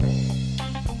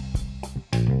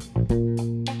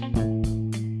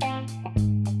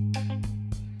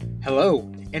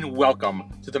Hello, and welcome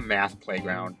to the Math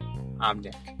Playground. I'm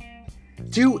Nick.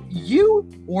 Do you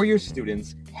or your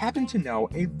students happen to know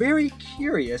a very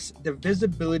curious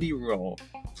divisibility rule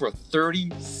for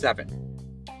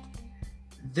 37?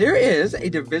 There is a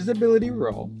divisibility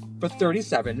rule for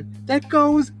 37 that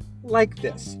goes like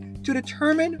this. To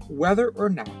determine whether or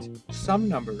not some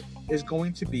number is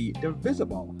going to be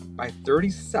divisible by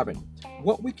 37,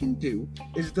 what we can do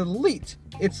is delete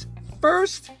its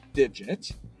first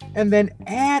digit and then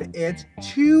add it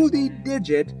to the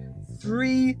digit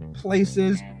 3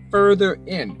 places further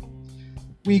in.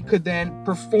 We could then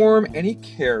perform any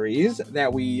carries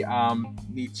that we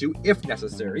need to if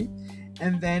necessary,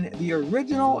 and then the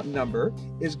original number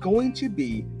is going to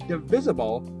be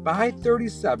divisible by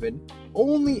 37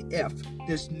 only if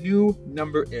this new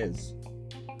number is.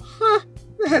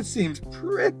 That seems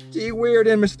pretty weird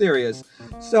and mysterious.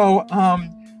 So,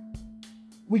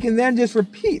 we can then just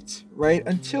repeat, right,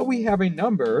 until we have a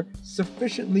number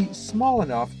sufficiently small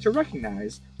enough to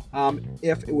recognize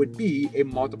if it would be a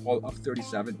multiple of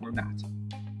 37 or not.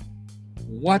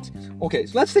 What? Okay,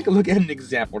 so let's take a look at an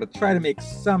example to try to make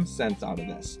some sense out of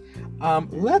this.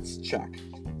 Let's check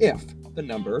if the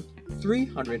number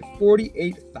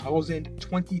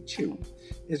 348,022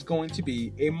 is going to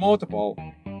be a multiple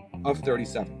of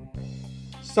 37.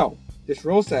 So, this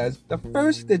rule says the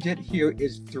first digit here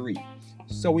is 3.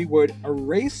 So we would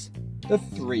erase the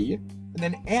 3 and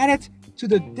then add it to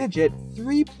the digit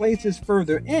 3 places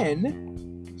further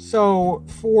in. So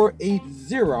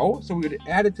 480, so we would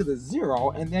add it to the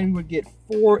 0, and then we would get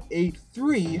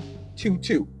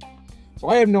 48322. So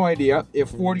I have no idea if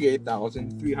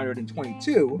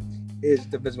 48,322 is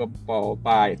divisible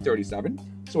by 37.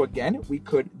 So again, we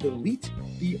could delete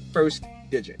the first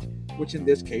digit, which in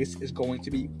this case is going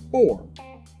to be 4.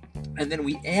 And then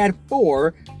we add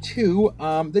 4 to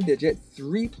the digit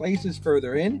 3 places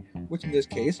further in, which in this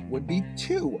case would be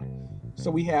 2.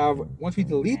 So we have, once we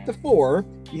delete the 4,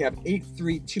 we have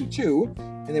 8322,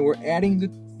 and then we're adding the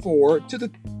 4 to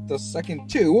the second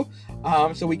 2,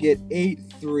 so we get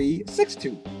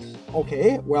 8362.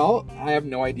 Okay, well, I have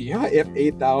no idea if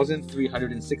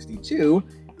 8,362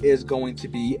 is going to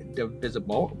be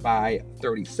divisible by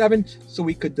 37, so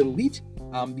we could delete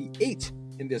the 8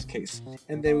 in this case,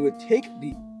 and then we would take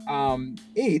the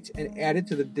 8 and add it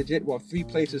to the digit 3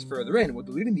 places further in. Well,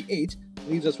 deleting the 8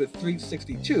 leaves us with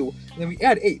 362, and then we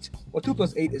add 8. Well, 2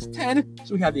 plus 8 is 10,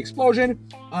 so we have the explosion,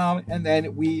 and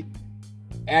then we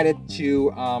add it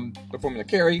to the formula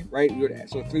carry, right? We would add,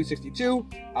 so 362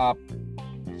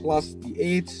 plus the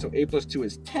 8, so 8 plus 2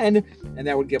 is 10, and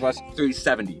that would give us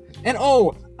 370. And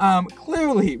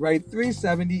clearly, right,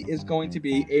 370 is going to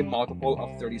be a multiple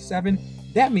of 37.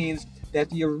 That means that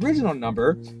the original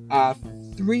number,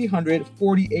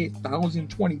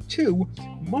 348,022,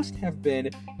 must have been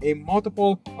a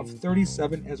multiple of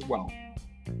 37 as well.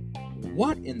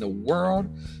 What in the world?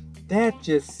 That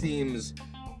just seems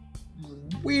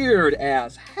weird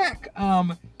as heck.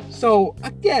 So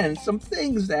again, some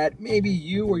things that maybe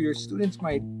you or your students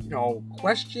might,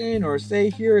 question or say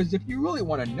here is if you really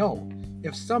want to know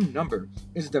if some number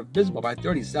is divisible by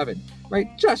 37,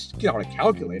 right, just get out a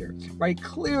calculator, right?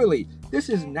 Clearly, this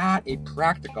is not a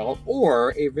practical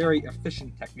or a very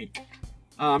efficient technique.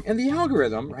 And the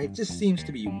algorithm, right, just seems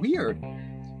to be weird.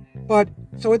 But,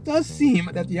 so it does seem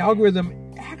that the algorithm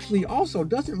actually also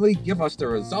doesn't really give us the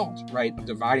result, right, of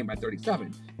dividing by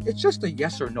 37. It's just a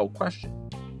yes or no question.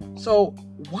 So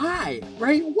why,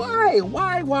 right? Why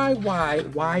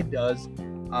does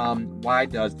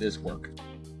this work?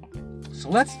 So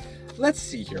let's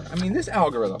see here. I mean, this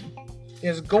algorithm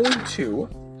is going to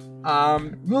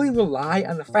really rely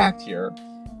on the fact here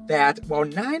that,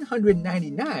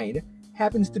 999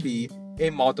 happens to be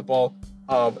a multiple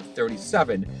of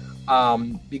 37,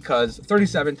 because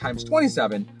 37 times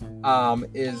 27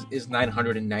 is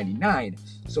 999.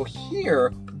 So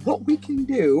here, what we can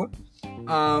do,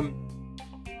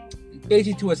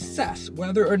 basically to assess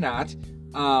whether or not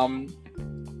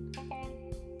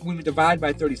when we divide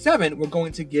by 37, we're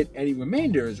going to get any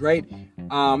remainders, right?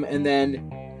 And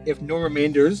then if no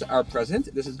remainders are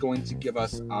present, this is going to give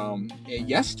us a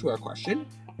yes to our question.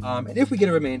 And if we get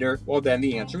a remainder, well, then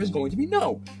the answer is going to be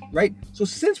no, right? So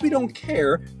since we don't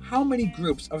care how many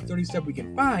groups of 37 we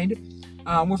can find,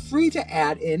 we're free to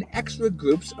add in extra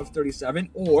groups of 37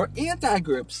 or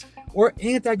anti-groups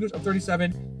of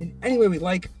 37 in any way we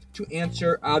like to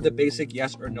answer the basic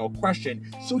yes or no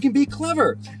question. So we can be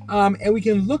clever, and we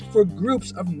can look for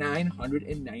groups of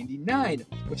 999,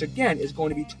 which again is going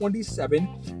to be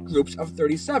 27 groups of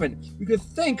 37. We could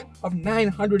think of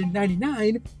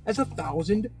 999 as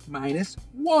 1,000 minus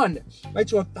 1, right?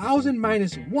 So 1,000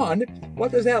 minus 1,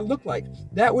 what does that look like?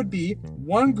 That would be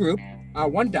one group,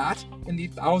 one dot in the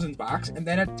thousands box, and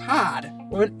then a Todd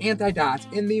or an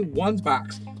anti-dot in the ones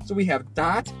box. So we have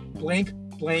dot, blank,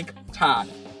 blank, Todd.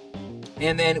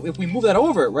 And then if we move that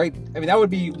over, right, I mean, that would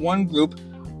be one group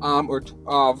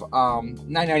of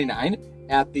 999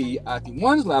 at the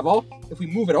ones level. If we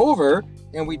move it over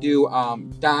and we do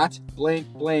dot, blank,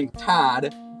 blank,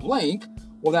 Todd, blank,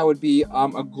 well, that would be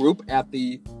a group at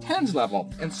the tens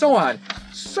level, and so on.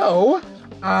 So,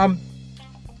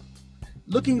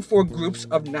 looking for groups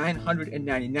of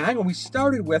 999, well, we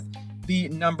started with the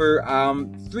number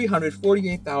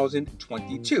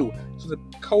 348,022. So the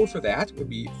code for that would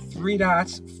be 3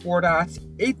 dots, 4 dots,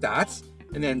 8 dots,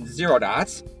 and then 0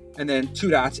 dots, and then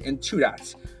 2 dots and 2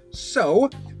 dots. So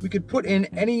we could put in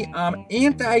any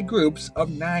anti-groups of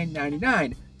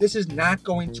 999. This is not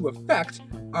going to affect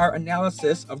our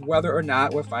analysis of whether or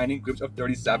not we're finding groups of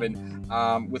 37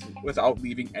 without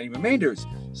leaving any remainders.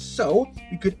 So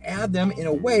we could add them in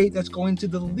a way that's going to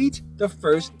delete the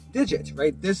first digit,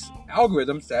 right? This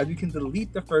algorithm says we can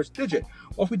delete the first digit.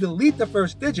 Well, if we delete the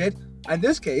first digit, in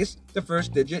this case, the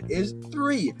first digit is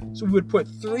 3. So we would put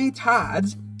 3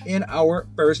 Todds in our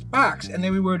first box, and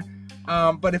then we would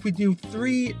but if we do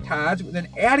 3 Todds, then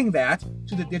adding that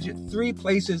to the digit 3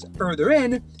 places further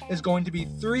in is going to be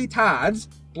 3 Todds,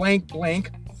 blank, blank,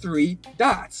 3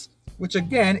 dots, which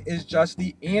again is just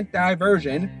the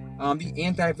anti-version of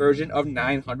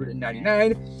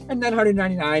 999, and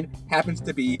 999 happens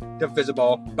to be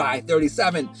divisible by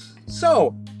 37.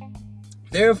 So,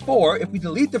 therefore, if we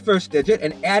delete the first digit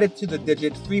and add it to the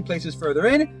digit 3 places further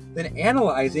in, then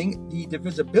analyzing the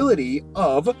divisibility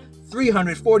of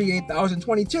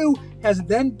 348,022 has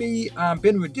then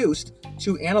been reduced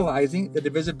to analyzing the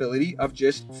divisibility of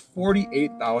just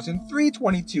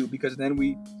 48,322, because then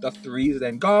the 3 is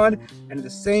then gone, and in the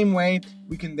same way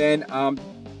we can then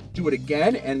do it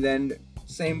again, and then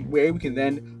same way we can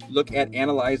then look at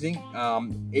analyzing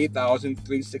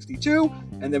 8,362,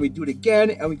 and then we do it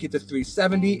again and we get to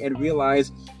 370 and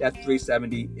realize that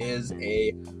 370 is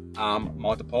a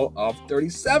multiple of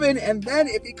 37, and then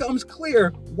it becomes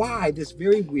clear why this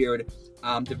very weird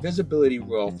divisibility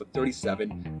rule for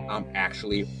 37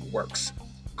 actually works.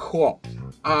 Cool.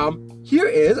 Here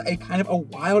is a kind of a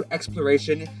wild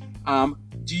exploration.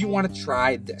 Do you want to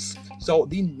try this? So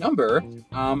the number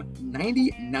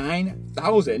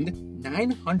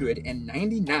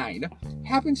 99,999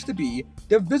 happens to be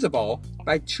divisible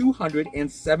by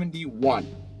 271.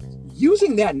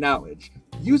 Using that knowledge,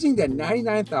 using that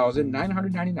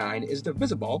 99,999 is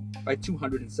divisible by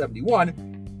 271,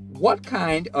 what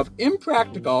kind of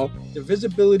impractical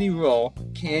divisibility rule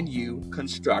can you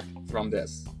construct from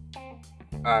this?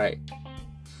 All right.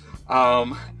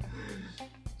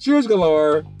 Cheers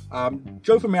galore.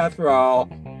 Joe for Math for All,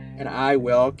 and I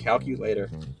will calculate later.